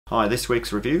Hi, this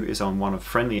week's review is on one of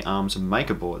FriendlyARM's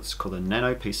maker boards called the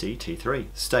NanoPC-T3.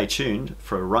 Stay tuned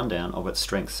for a rundown of its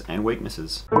strengths and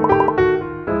weaknesses.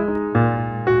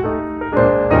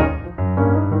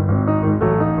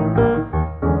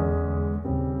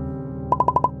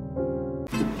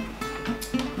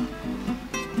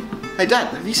 Hey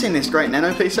Dad, have you seen this great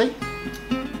Nano PC?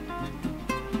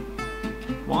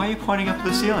 Why are you pointing up at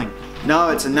the ceiling? No,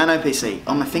 it's a Nano PC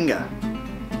on my finger.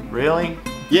 Really?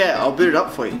 Yeah, I'll boot it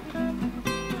up for you.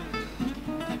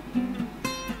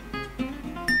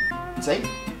 See?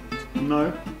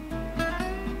 No.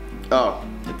 Oh,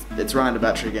 it's running the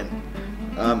battery again.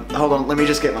 Hold on, let me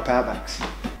just get my power banks.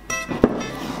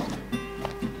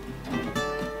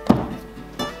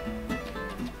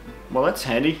 Well, that's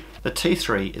handy. The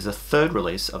T3 is a third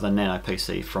release of the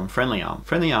NanoPC from FriendlyARM.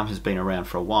 FriendlyARM has been around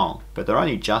for a while, but they're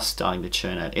only just starting to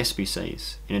churn out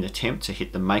SBCs in an attempt to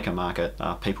hit the maker market,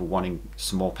 people wanting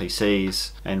small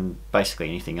PCs and basically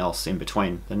anything else in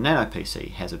between. The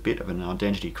NanoPC has a bit of an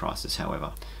identity crisis,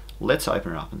 however. Let's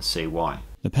open it up and see why.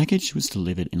 The package was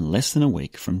delivered in less than a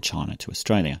week from China to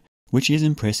Australia, which is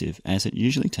impressive as it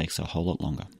usually takes a whole lot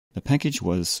longer. The package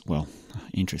was, well,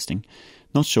 interesting.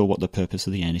 Not sure what the purpose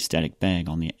of the anti-static bag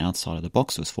on the outside of the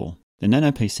box was for. The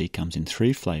NanoPC comes in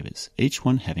 3 flavours, each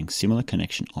one having similar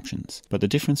connection options, but the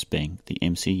difference being the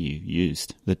MCU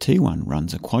used. The T1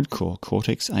 runs a quad-core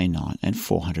Cortex-A9 at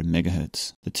 400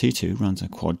 MHz. The T2 runs a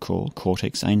quad-core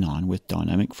Cortex-A9 with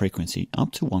dynamic frequency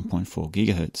up to 1.4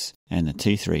 GHz, and the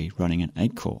T3 running an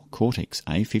 8-core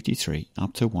Cortex-A53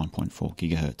 up to 1.4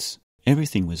 GHz.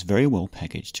 Everything was very well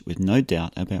packaged with no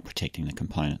doubt about protecting the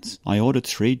components. I ordered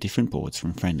 3 different boards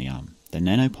from FriendlyARM, the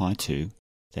NanoPi 2,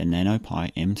 the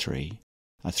NanoPi M3,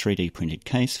 a 3D printed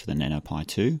case for the NanoPi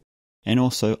 2, and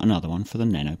also another one for the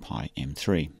NanoPi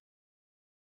M3.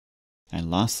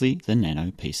 And lastly, the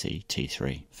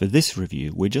NanoPC-T3. For this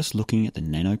review, we're just looking at the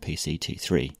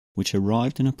NanoPC-T3, which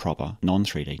arrived in a proper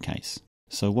non-3D case.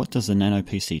 So what does the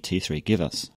NanoPC-T3 give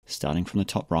us? Starting from the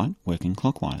top right, working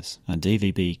clockwise. A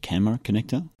DVB camera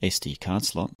connector, SD card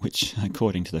slot, which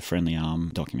according to the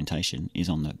FriendlyARM documentation is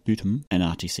on the bottom, an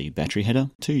RTC battery header,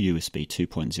 2 USB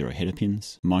 2.0 header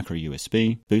pins, micro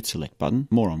USB, boot select button,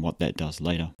 more on what that does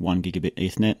later, 1 gigabit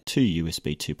Ethernet, 2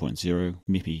 USB 2.0,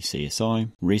 MIPI CSI,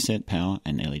 reset power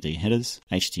and LED headers,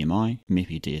 HDMI,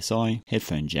 MIPI DSI,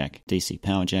 headphone jack, DC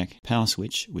power jack, power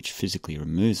switch which physically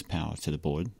removes power to the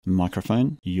board,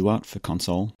 microphone, UART for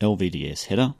console, LVDS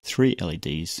header, 3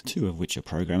 LEDs, 2 of which are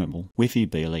programmable, Wi-Fi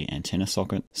BLE antenna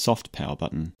socket, soft power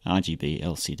button, RGB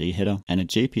LCD header, and a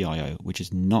GPIO which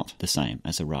is not the same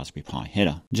as a Raspberry Pi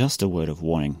header. Just a word of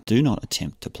warning, do not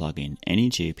attempt to plug in any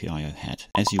GPIO hat,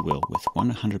 as you will with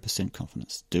 100%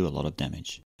 confidence do a lot of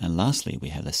damage. And lastly, we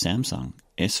have the Samsung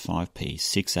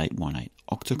S5P6818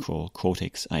 octa-core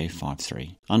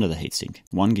Cortex-A53 under the heatsink,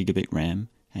 1 gigabit RAM,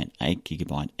 and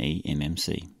 8GB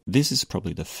eMMC. This is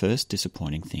probably the first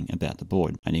disappointing thing about the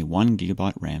board. Only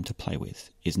 1GB RAM to play with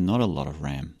is not a lot of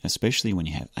RAM, especially when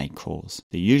you have 8 cores.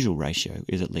 The usual ratio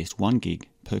is at least 1 gig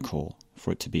per core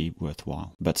for it to be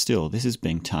worthwhile. But still, this is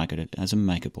being targeted as a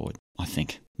maker board, I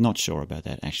think. Not sure about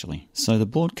that actually. So the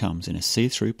board comes in a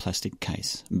see-through plastic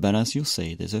case, but as you'll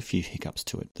see there's a few hiccups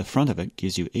to it. The front of it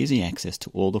gives you easy access to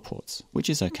all the ports,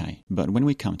 which is okay. But when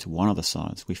we come to one of the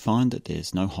sides, we find that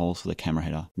there's no holes for the camera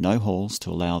header, no holes to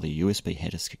allow the USB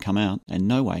headers to come out, and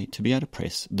no way to be able to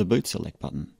press the boot select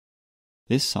button.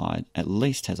 This side at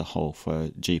least has a hole for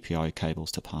GPIO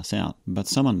cables to pass out, but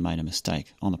someone made a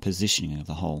mistake on the positioning of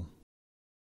the hole.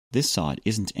 This side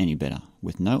isn't any better,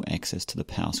 with no access to the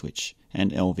power switch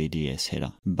and LVDS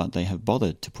header, but they have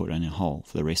bothered to put in a hole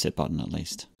for the reset button at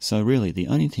least. So really the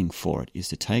only thing for it is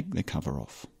to take the cover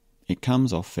off. It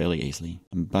comes off fairly easily,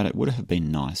 but it would have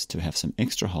been nice to have some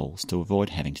extra holes to avoid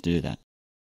having to do that.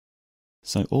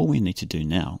 So all we need to do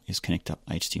now is connect up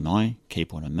HDMI,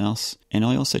 keyboard and mouse, and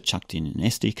I also chucked in an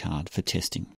SD card for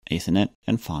testing, Ethernet,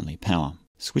 and finally power.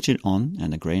 Switch it on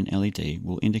and the green LED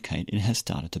will indicate it has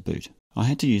started to boot. I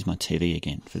had to use my TV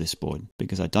again for this board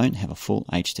because I don't have a full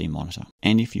HD monitor,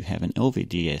 and if you have an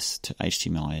LVDS to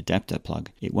HDMI adapter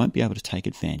plug, it won't be able to take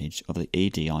advantage of the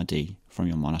EDID from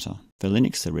your monitor. For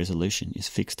Linux, the resolution is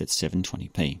fixed at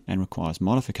 720p and requires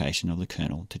modification of the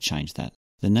kernel to change that.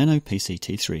 The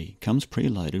NanoPC-T3 comes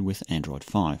preloaded with Android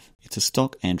 5. It's a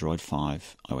stock Android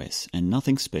 5 OS and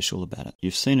nothing special about it.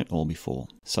 You've seen it all before.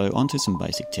 So onto some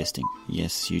basic testing.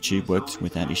 Yes, YouTube worked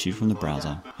without issue from the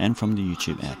browser and from the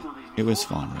YouTube app. It was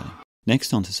fine really.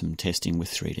 Next onto some testing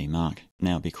with 3D Mark.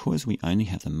 Now because we only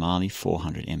have the Mali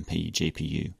 400MP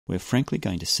GPU, we're frankly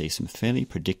going to see some fairly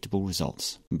predictable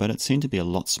results, but it seemed to be a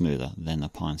lot smoother than the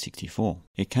Pine 64.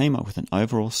 It came up with an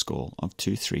overall score of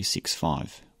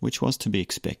 2365, which was to be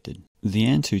expected. The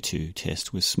Antutu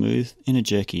test was smooth in a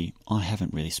jerky, I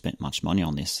haven't really spent much money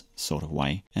on this sort of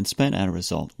way, and spat out a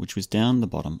result which was down the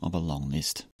bottom of a long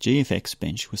list. GFX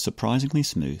bench was surprisingly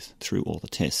smooth through all the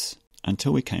tests,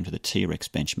 until we came to the T-Rex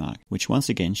benchmark, which once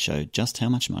again showed just how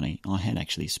much money I had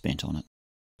actually spent on it.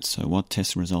 So what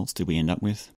test results did we end up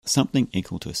with? Something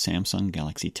equal to a Samsung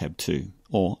Galaxy Tab 2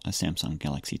 or a Samsung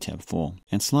Galaxy Tab 4,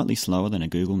 and slightly slower than a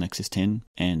Google Nexus 10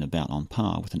 and about on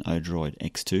par with an Odroid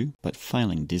X2, but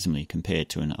failing dismally compared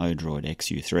to an Odroid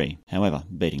XU3, however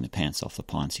beating the pants off the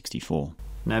Pine 64.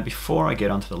 Now before I get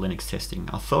onto the Linux testing,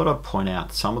 I thought I'd point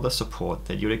out some of the support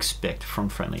that you'd expect from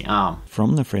FriendlyARM.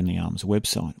 From the FriendlyARM's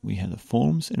website, we have the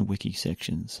forums and wiki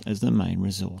sections as the main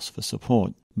resource for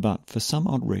support. But for some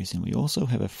odd reason, we also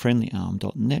have a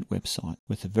friendlyarm.net website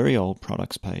with a very old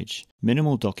products page,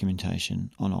 minimal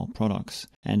documentation on old products,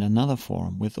 and another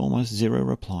forum with almost zero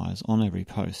replies on every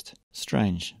post.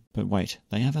 Strange, but wait,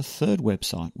 they have a third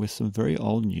website with some very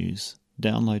old news,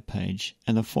 download page,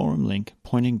 and the forum link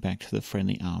pointing back to the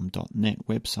friendlyarm.net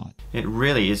website. It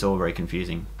really is all very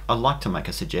confusing. I'd like to make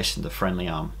a suggestion to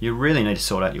FriendlyARM. You really need to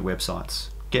sort out your websites.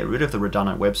 Get rid of the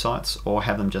redundant websites or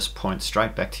have them just point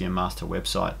straight back to your master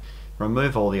website.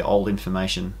 Remove all the old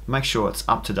information. Make sure it's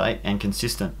up to date and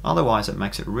consistent. Otherwise it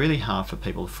makes it really hard for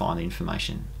people to find the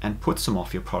information and puts them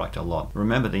off your product a lot.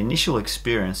 Remember, the initial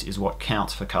experience is what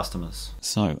counts for customers.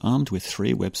 So, armed with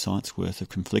 3 websites worth of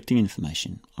conflicting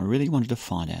information, I really wanted to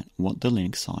find out what the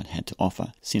Linux side had to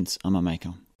offer since I'm a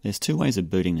maker. There's 2 ways of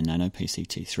booting the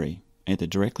NanoPC-T3. Either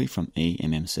directly from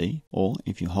eMMC, or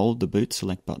if you hold the boot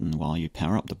select button while you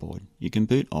power up the board, you can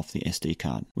boot off the SD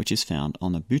card, which is found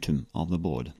on the bottom of the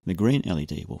board. The green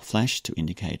LED will flash to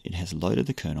indicate it has loaded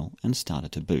the kernel and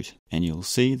started to boot, and you'll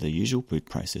see the usual boot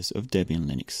process of Debian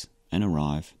Linux, and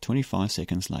arrive 25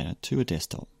 seconds later to a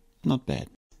desktop. Not bad.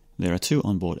 There are 2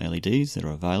 onboard LEDs that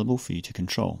are available for you to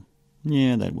control.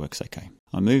 Yeah, that works okay.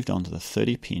 I moved on to the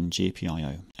 30-pin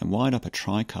GPIO and wired up a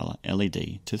tricolour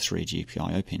LED to 3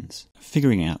 GPIO pins.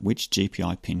 Figuring out which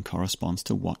GPIO pin corresponds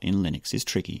to what in Linux is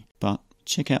tricky, but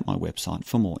check out my website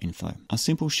for more info. A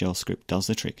simple shell script does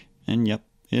the trick, and yep,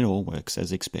 it all works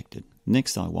as expected.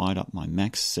 Next I wired up my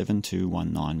MAX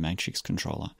 7219 matrix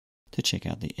controller to check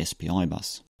out the SPI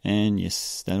bus, and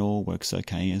yes, that all works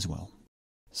okay as well.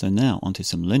 So now onto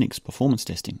some Linux performance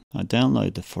testing. I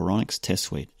downloaded the Phoronix test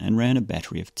suite and ran a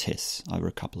battery of tests over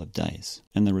a couple of days,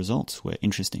 and the results were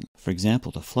interesting. For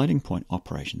example, the floating point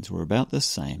operations were about the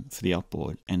same for the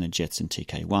Upboard and the Jetson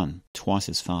TK1, twice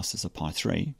as fast as the Pi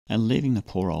 3, and leaving the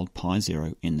poor old Pi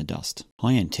 0 in the dust.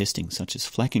 High-end testing such as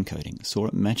FLAC encoding saw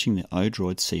it matching the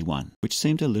Odroid C1, which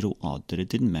seemed a little odd that it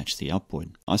didn't match the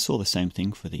Upboard. I saw the same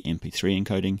thing for the MP3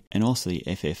 encoding and also the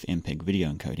FFmpeg video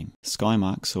encoding.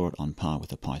 SkyMark saw it on par with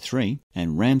the Pi 3,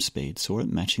 and RAM speed saw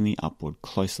it matching the Upboard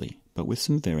closely, but with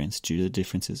some variance due to the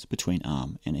differences between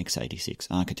ARM and x86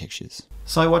 architectures.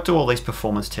 So what do all these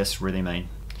performance tests really mean?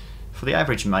 For the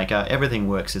average maker, everything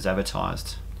works as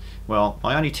advertised. Well,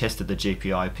 I only tested the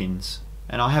GPIO pins,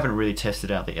 and I haven't really tested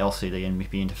out the LCD and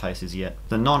MIPI interfaces yet.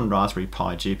 The non-Raspberry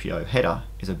Pi GPIO header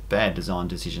is a bad design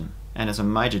decision, and is a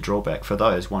major drawback for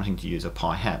those wanting to use a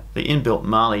Pi hat. The inbuilt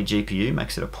Mali GPU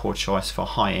makes it a poor choice for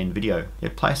high-end video.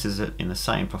 It places it in the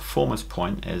same performance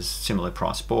point as similar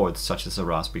priced boards such as the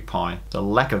Raspberry Pi. The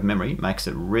lack of memory makes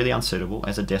it really unsuitable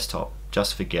as a desktop.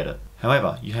 Just forget it.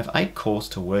 However, you have 8 cores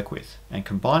to work with, and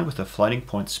combined with the floating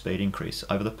point speed increase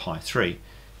over the Pi 3,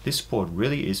 this board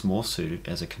really is more suited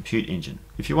as a compute engine.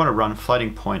 If you want to run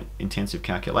floating point intensive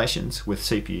calculations with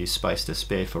CPU space to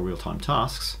spare for real-time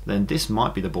tasks, then this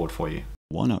might be the board for you.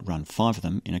 Why not run 5 of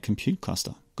them in a compute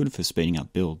cluster? Good for speeding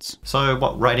up builds. So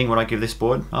what rating would I give this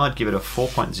board? I'd give it a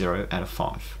 4.0 out of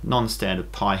 5.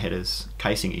 Non-standard Pi headers,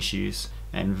 casing issues,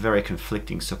 and very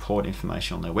conflicting support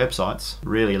information on their websites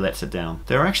really lets it down.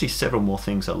 There are actually several more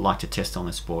things I'd like to test on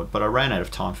this board, but I ran out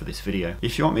of time for this video.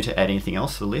 If you want me to add anything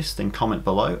else to the list, then comment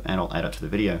below and I'll add it to the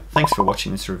video. Thanks for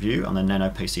watching this review on the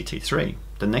NanoPC-T3.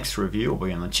 The next review will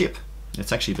be on the chip.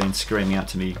 It's actually been screaming out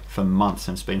to me for months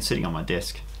and it's been sitting on my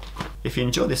desk. If you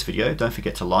enjoyed this video, don't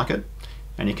forget to like it,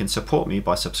 and you can support me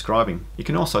by subscribing. You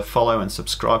can also follow and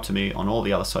subscribe to me on all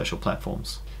the other social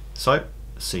platforms. So,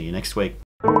 see you next week.